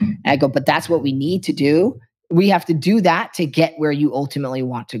for. And I go, but that's what we need to do. We have to do that to get where you ultimately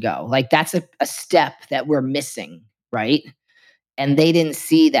want to go. Like that's a step that we're missing, right? And they didn't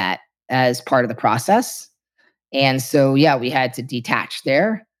see that as part of the process. And so yeah, we had to detach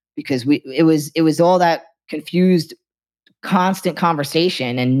there because it was all that confused constant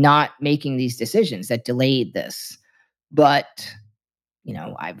conversation and not making these decisions that delayed this. But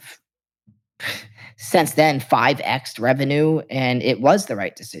I've since then 5x revenue and it was the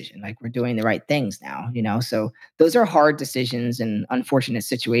right decision. Like we're doing the right things now. So those are hard decisions and unfortunate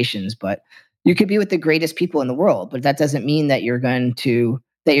situations, but you could be with the greatest people in the world, but that doesn't mean that you're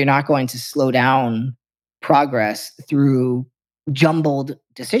not going to slow down progress through jumbled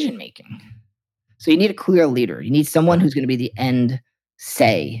decision making. So you need a clear leader. You need someone who's going to be the end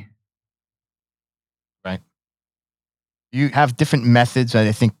say. Right. You have different methods.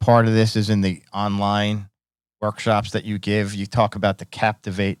 I think part of this is in the online workshops that you give. You talk about the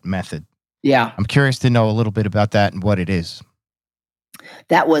Captivate method. Yeah. I'm curious to know a little bit about that and what it is.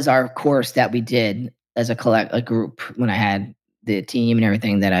 That was our course that we did as a group when I had the team and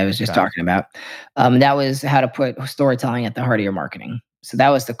everything that I was just talking about. That was how to put storytelling at the heart of your marketing. So that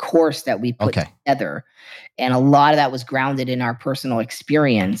was the course that we put together. And a lot of that was grounded in our personal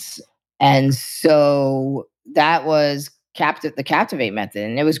experience. And so that was the Captivate method.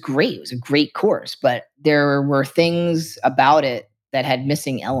 And it was great. It was a great course, but there were things about it that had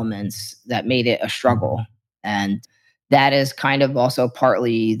missing elements that made it a struggle. And that is kind of also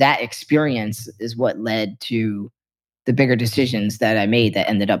partly that experience is what led to the bigger decisions that I made that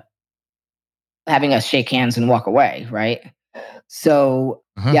ended up having us shake hands and walk away. Right. So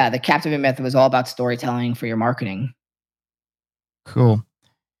yeah, the Captivate method was all about storytelling for your marketing. Cool.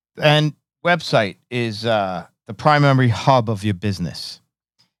 And website is the primary hub of your business.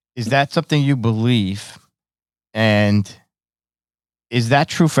 Is that something you believe? And is that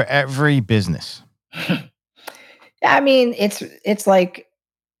true for every business? I mean, it's like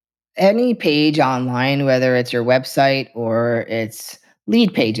any page online, whether it's your website or it's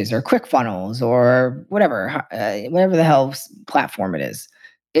lead pages or ClickFunnels or whatever the hell platform it is.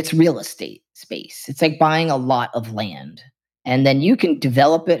 It's real estate space. It's like buying a lot of land and then you can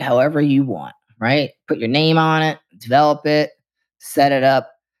develop it however you want, right? Put your name on it, develop it, set it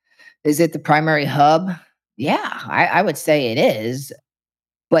up. Is it the primary hub? Yeah, I would say it is.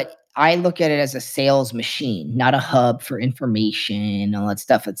 But I look at it as a sales machine, not a hub for information and all that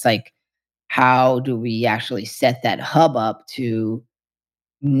stuff. It's like, how do we actually set that hub up to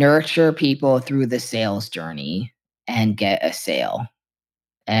nurture people through the sales journey and get a sale?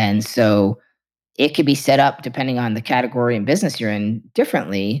 And so it could be set up depending on the category and business you're in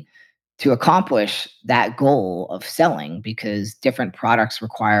differently to accomplish that goal of selling because different products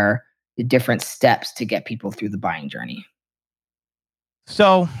require the different steps to get people through the buying journey.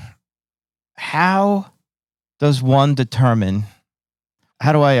 So how does one determine,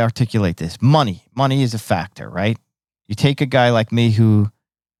 how do I articulate this? Money is a factor, right? You take a guy like me who,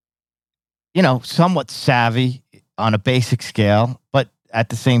 somewhat savvy on a basic scale, but at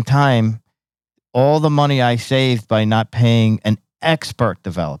the same time, all the money I saved by not paying an expert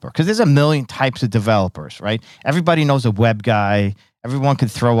developer, because there's a million types of developers, right? Everybody knows a web guy. Everyone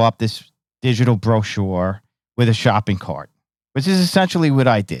could throw up this digital brochure with a shopping cart, which is essentially what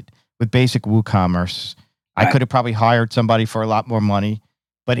I did with basic WooCommerce. Right. I could have probably hired somebody for a lot more money,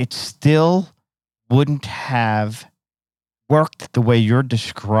 but it still wouldn't have worked the way you're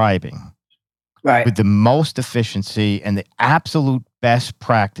describing. Right. with the most efficiency and the absolute best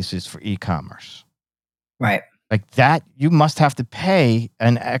practices for e-commerce. Right. Like that, you must have to pay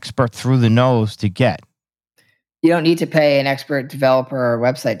an expert through the nose to get. You don't need to pay an expert developer or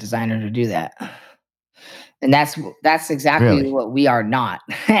website designer to do that. And that's exactly Really? what we are not.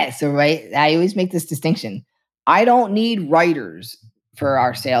 So, right, I always make this distinction. I don't need writers for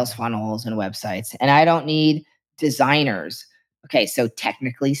our sales funnels and websites, and I don't need designers. Okay, so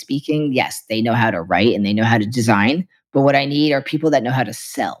technically speaking, yes, they know how to write and they know how to design, but what I need are people that know how to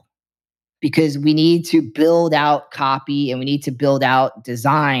sell, because we need to build out copy and we need to build out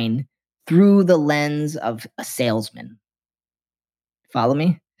design through the lens of a salesman. Follow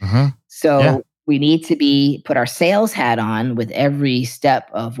me? Mm-hmm. Yeah. So we need to put our sales hat on with every step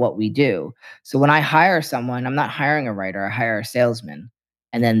of what we do. So when I hire someone, I'm not hiring a writer, I hire a salesman,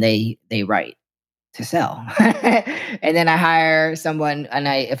 and then they write to sell. And then I hire someone, and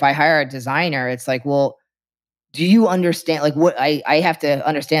if I hire a designer, it's like, well, do you understand, like, what I have to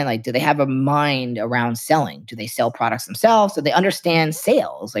understand, like, do they have a mind around selling? Do they sell products themselves? Do they understand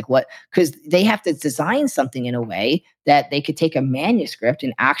sales? Like, what, because they have to design something in a way that they could take a manuscript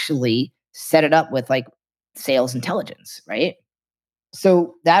and actually set it up with like sales intelligence, right?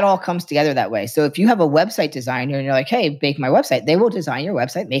 So that all comes together that way. So if you have a website designer and you're like, hey, make my website, they will design your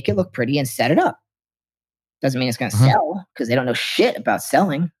website, make it look pretty, and set it up. Doesn't mean it's going to Mhm. sell, because they don't know shit about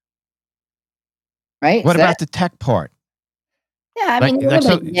selling, right? What So about the tech part? yeah, I Like,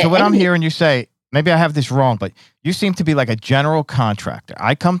 mean, so what I'm hearing you say, maybe I have this wrong, but you seem to be like a general contractor.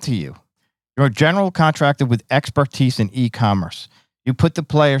 I come to you. You're a general contractor with expertise in e-commerce. You put the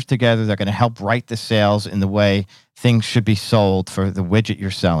players together. They're going to help write the sales in the way things should be sold for the widget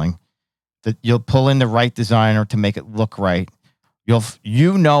you're selling. That you'll pull in the right designer to make it look right.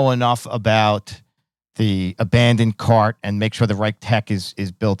 You know enough about the abandoned cart and make sure the right tech is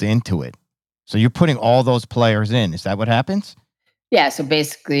built into it. So you're putting all those players in. Is that what happens? Yeah, so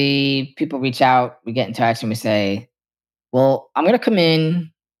basically, people reach out, we get in touch, and we say, "Well, I'm going to come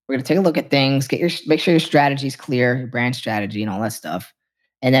in. We're going to take a look at things, make sure your strategy is clear, your brand strategy, and all that stuff.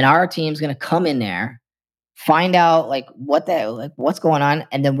 And then our team's going to come in there, find out like what's going on,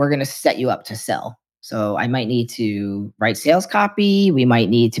 and then we're going to set you up to sell. So I might need to write sales copy. We might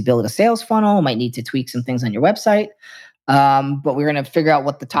need to build a sales funnel. Might need to tweak some things on your website. But we're going to figure out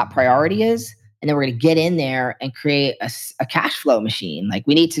what the top priority is. And then we're going to get in there and create a cash flow machine. Like,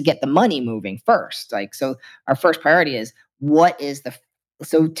 we need to get the money moving first. Like, so our first priority is,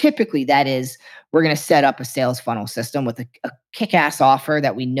 so typically that is, we're going to set up a sales funnel system with a kick-ass offer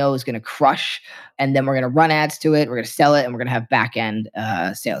that we know is going to crush. And then we're going to run ads to it. We're going to sell it, and we're going to have back end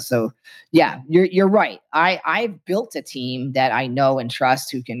sales. So yeah, you're right. I've built a team that I know and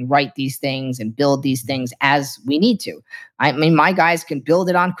trust, who can write these things and build these things as we need to. I mean, my guys can build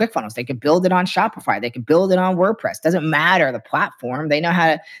it on ClickFunnels. They can build it on Shopify. They can build it on WordPress. Doesn't matter the platform. They know how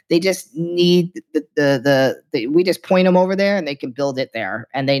to. They just need we just point them over there, and they can build it there.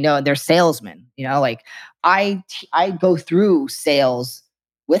 And they know they're salesmen. You know, like I go through sales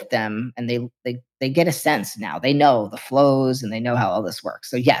with them, and they get a sense now. They know the flows and they know how all this works.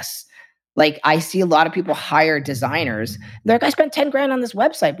 So yes, like, I see a lot of people hire designers. They're like, I spent 10 grand on this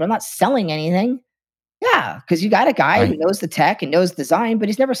website, but I'm not selling anything. Yeah, because you got a guy who Right. knows the tech and knows design, but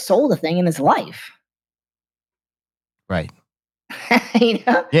he's never sold a thing in his life. Right. You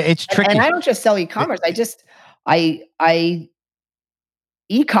know? Yeah, it's And tricky. I don't just sell e-commerce. I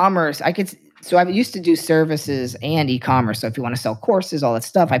e-commerce, so I used to do services and e-commerce. So if you want to sell courses, all that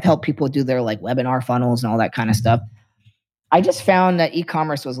stuff, I've helped people do their like webinar funnels and all that kind of stuff. I just found that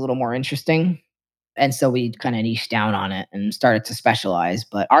e-commerce was a little more interesting. And so we kind of niched down on it and started to specialize.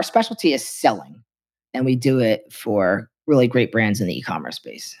 But our specialty is selling, and we do it for really great brands in the e-commerce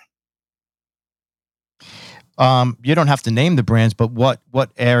space. You don't have to name the brands, but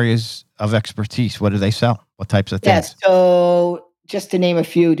what areas of expertise? What do they sell? What types of Yeah, things? so just to name a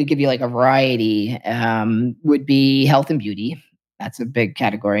few, to give you like a variety, would be health and beauty. That's a big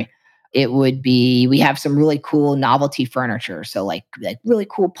category. It would be, we have some really cool novelty furniture. So like really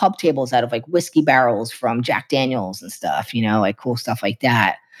cool pub tables out of like whiskey barrels from Jack Daniels and stuff, you know, like cool stuff like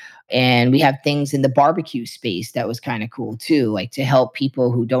that. And we have things in the barbecue space that was kind of cool too, like to help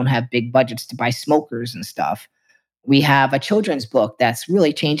people who don't have big budgets to buy smokers and stuff. We have a children's book that's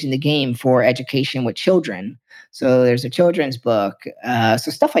really changing the game for education with children. So there's a children's book. So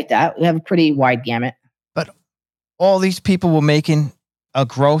stuff like that. We have a pretty wide gamut. But all these people were making a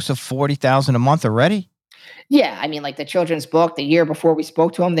gross of $40,000 a month already. Yeah, I mean, like the children's book, the year before we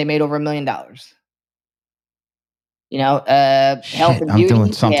spoke to them, they made over $1 million. You know, health Shit, and I'm beauty.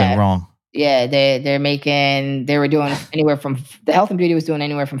 doing something Yeah, wrong. Yeah, they were doing anywhere from the health and beauty was doing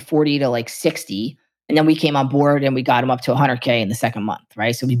anywhere from 40 to like 60. And then we came on board and we got them up to 100K in the second month,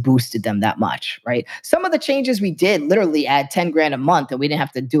 right? So we boosted them that much, right? Some of the changes we did literally add 10 grand a month and we didn't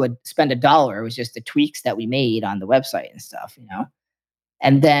have to spend a dollar. It was just the tweaks that we made on the website and stuff, you know?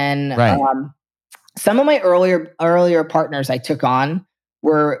 And then Right. some of my earlier partners I took on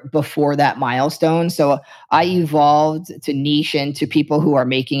were before that milestone. So I evolved to niche into people who are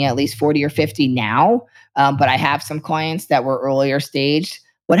making at least 40 or 50 now. But I have some clients that were earlier stage.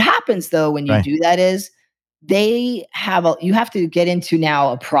 What happens though when you Right. do that is you have to get into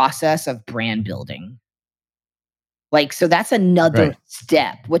now a process of brand building. Like, so that's another Right.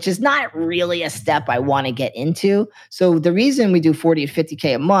 step, which is not really a step I want to get into. So the reason we do 40 to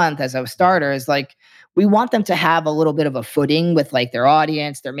 50K a month as a starter is like, we want them to have a little bit of a footing with like their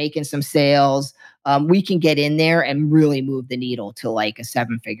audience. They're making some sales. We can get in there and really move the needle to like a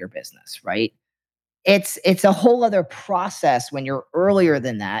 7-figure business, right? It's a whole other process when you're earlier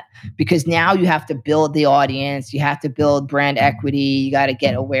than that because now you have to build the audience, you have to build brand equity, you got to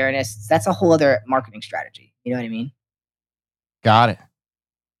get awareness. That's a whole other marketing strategy. You know what I mean? Got it.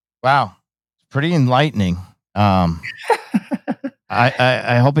 Wow. Pretty enlightening. I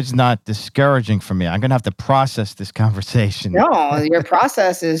hope it's not discouraging for me. I'm going to have to process this conversation. No, your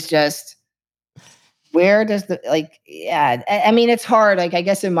process is just where does yeah, I mean, it's hard. Like, I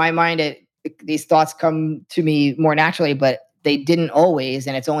guess in my mind, these thoughts come to me more naturally, but they didn't always.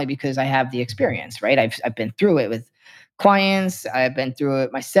 And it's only because I have the experience, right? I've been through it with clients. I've been through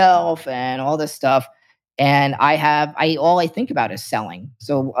it myself and all this stuff. And all I think about is selling.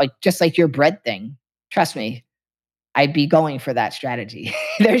 So like, just like your bread thing, trust me, I'd be going for that strategy.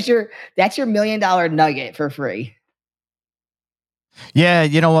 That's your $1 million nugget for free. Yeah,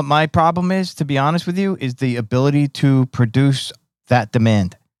 you know what my problem is, to be honest with you, is the ability to produce that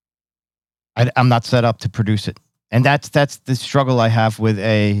demand. I'm not set up to produce it. And that's the struggle I have with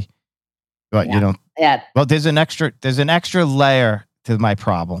Yeah. well, there's an extra layer to my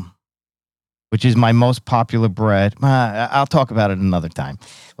problem, which is my most popular bread. I'll talk about it another time.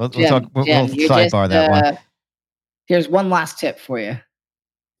 We'll sidebar that one. Here's one last tip for you.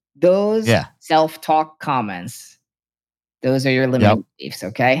 Those self-talk comments, those are your limiting beliefs,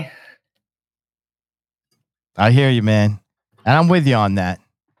 okay? I hear you, man. And I'm with you on that.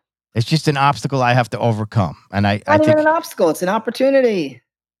 It's just an obstacle I have to overcome. And I Not think even an obstacle, it's an opportunity.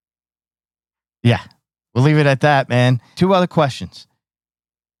 Yeah. We'll leave it at that, man. 2 other questions.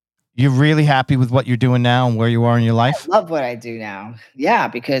 You're really happy with what you're doing now and where you are in your life? I love what I do now. Yeah,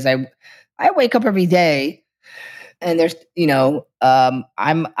 because I wake up every day and there's,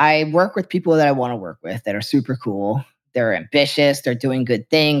 I work with people that I want to work with that are super cool. They're ambitious. They're doing good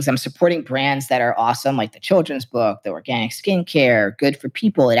things. I'm supporting brands that are awesome, like the children's book, the organic skincare, good for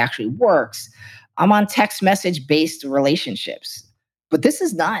people. It actually works. I'm on text message based relationships, but this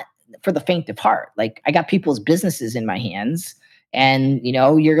is not for the faint of heart. Like, I got people's businesses in my hands. And,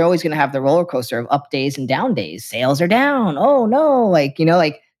 you're always going to have the roller coaster of up days and down days. Sales are down. Oh no. Like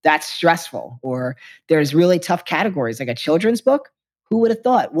that's stressful. Or there's really tough categories, like a children's book. Who would have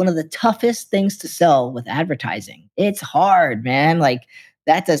thought one of the toughest things to sell with advertising? It's hard, man. Like,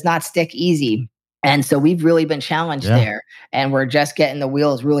 that does not stick easy. And so we've really been challenged there, and we're just getting the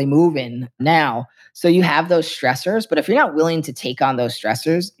wheels really moving now. So you have those stressors, but if you're not willing to take on those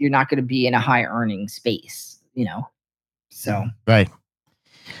stressors, you're not going to be in a high earning space, So. Right.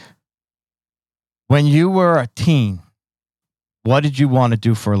 When you were a teen, what did you want to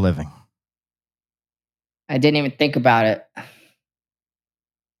do for a living? I didn't even think about it.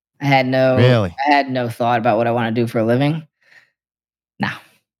 I had no thought about what I want to do for a living. No.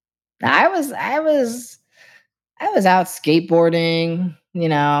 I was out skateboarding,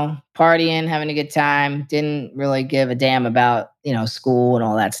 partying, having a good time. Didn't really give a damn about, school and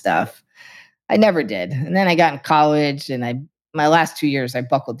all that stuff. I never did. And then I got in college and my last 2 years I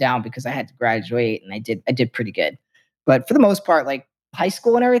buckled down because I had to graduate, and I did pretty good. But for the most part, like high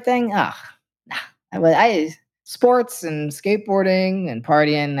school and everything, nah. I sports and skateboarding and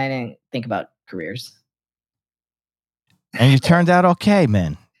partying, I didn't think about careers. And you turned out okay,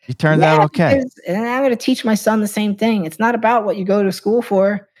 man. You turned out okay. And I'm going to teach my son the same thing. It's not about what you go to school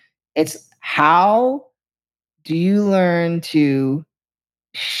for. It's how do you learn to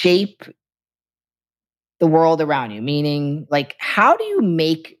shape the world around you? Meaning, like, how do you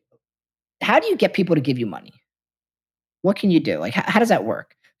get people to give you money? What can you do? Like, how does that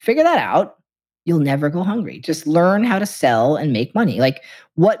work? Figure that out. You'll never go hungry. Just learn how to sell and make money. Like,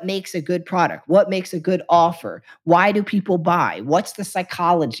 what makes a good product? What makes a good offer? Why do people buy? What's the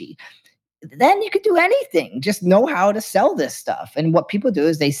psychology? then you could do anything. Just know how to sell this stuff. And what people do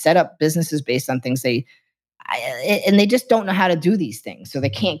is they set up businesses based on things and they just don't know how to do these things. So they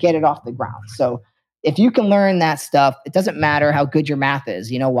can't get it off the ground. So if you can learn that stuff, it doesn't matter how good your math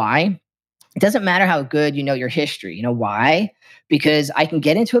is. You know why? It doesn't matter how good you know your history. You know why? Because I can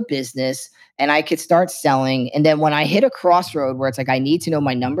get into a business and I could start selling. And then when I hit a crossroad where it's like, I need to know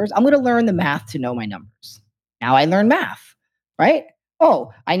my numbers, I'm going to learn the math to know my numbers. Now I learn math, right?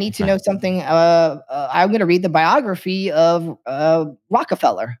 Oh, I need to know something. I'm going to read the biography of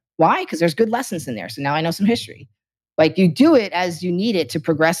Rockefeller. Why? Because there's good lessons in there. So now I know some history. Like, you do it as you need it to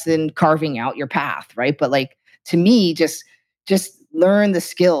progress in carving out your path, right? But like, to me, just learn the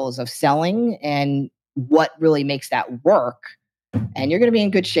skills of selling and what really makes that work, and you're going to be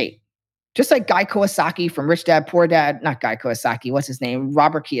in good shape. Just like Guy Kawasaki from Rich Dad Poor Dad, not Guy Kawasaki, what's his name?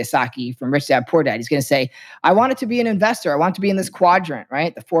 Robert Kiyosaki from Rich Dad Poor Dad. He's going to say, I wanted to be an investor. I want to be in this quadrant,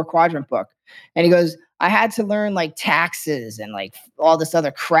 right? The 4-quadrant book. And he goes, I had to learn like taxes and like all this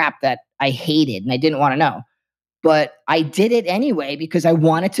other crap that I hated and I didn't want to know. But I did it anyway because I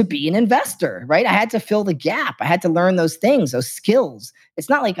wanted to be an investor, right? I had to fill the gap. I had to learn those things, those skills. It's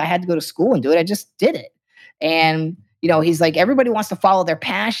not like I had to go to school and do it. I just did it. And he's like, everybody wants to follow their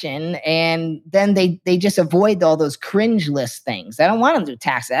passion, and then they just avoid all those cringe list things. I don't want to do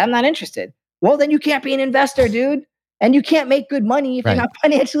taxes. I'm not interested. Well, then you can't be an investor, dude. And you can't make good money if you're not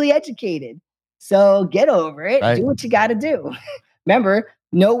financially educated. So get over it. Right. Do what you got to do. Remember,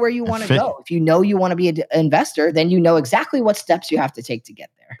 know where you want to go. If you know you want to be an investor, then you know exactly what steps you have to take to get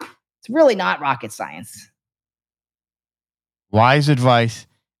there. It's really not rocket science. Wise advice.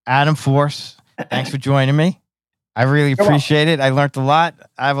 Adam Force, thanks for joining me. I really appreciate it. I learned a lot.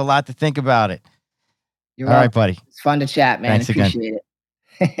 I have a lot to think about it. You're All welcome. right, buddy. It's fun to chat, man. Thanks Appreciate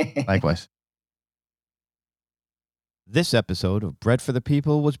it. Likewise. This episode of Bread for the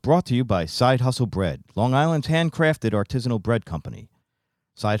People was brought to you by Side Hustle Bread, Long Island's handcrafted artisanal bread company.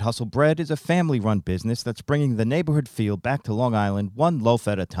 Side Hustle Bread is a family-run business that's bringing the neighborhood feel back to Long Island one loaf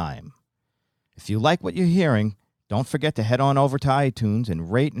at a time. If you like what you're hearing, don't forget to head on over to iTunes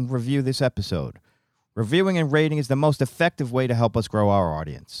and rate and review this episode. Reviewing and rating is the most effective way to help us grow our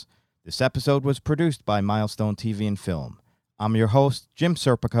audience. This episode was produced by Milestone TV and Film. I'm your host, Jim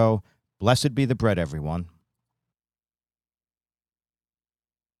Serpico. Blessed be the bread, everyone.